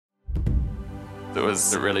It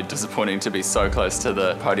was really disappointing to be so close to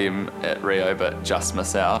the podium at Rio but just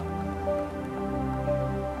miss out.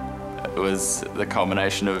 It was the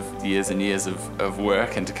culmination of years and years of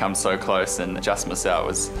work, and to come so close and just miss out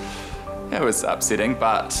was upsetting,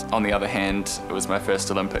 but on the other hand, it was my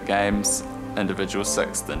first Olympic Games. Individual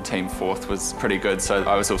 6th and team 4th was pretty good, so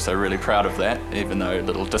I was also really proud of that, even though a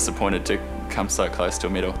little disappointed to come so close to a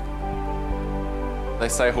medal. They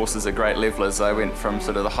say horses are great levelers. I went from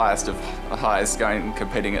sort of the highest of highs going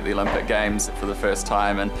competing at the Olympic Games for the first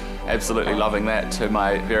time and absolutely loving that, to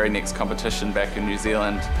my very next competition back in New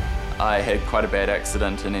Zealand. I had quite a bad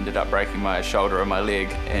accident and ended up breaking my shoulder and my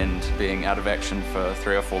leg and being out of action for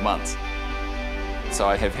 3 or 4 months. So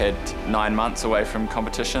I have had 9 months away from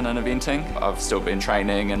competition and eventing. I've still been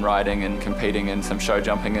training and riding and competing and some show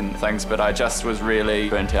jumping and things, but I just was really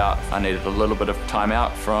burnt out. I needed a little bit of time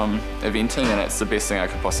out from eventing, and it's the best thing I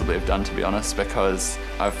could possibly have done, to be honest, because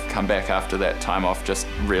I've come back after that time off just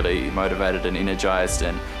really motivated and energised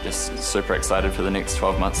and just super excited for the next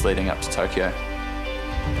 12 months leading up to Tokyo.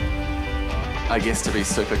 I guess, to be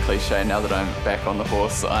super cliche, now that I'm back on the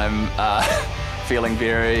horse, I'm feeling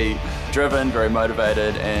very driven, very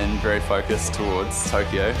motivated and very focused towards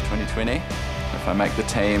Tokyo 2020. If I make the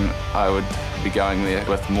team, I would be going there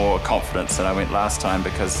with more confidence than I went last time,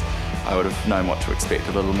 because I would have known what to expect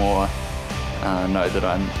a little more, know that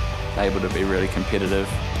I'm able to be really competitive.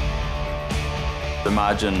 The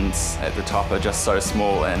margins at the top are just so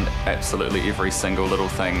small, and absolutely every single little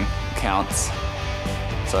thing counts.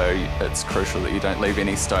 So it's crucial that you don't leave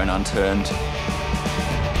any stone unturned.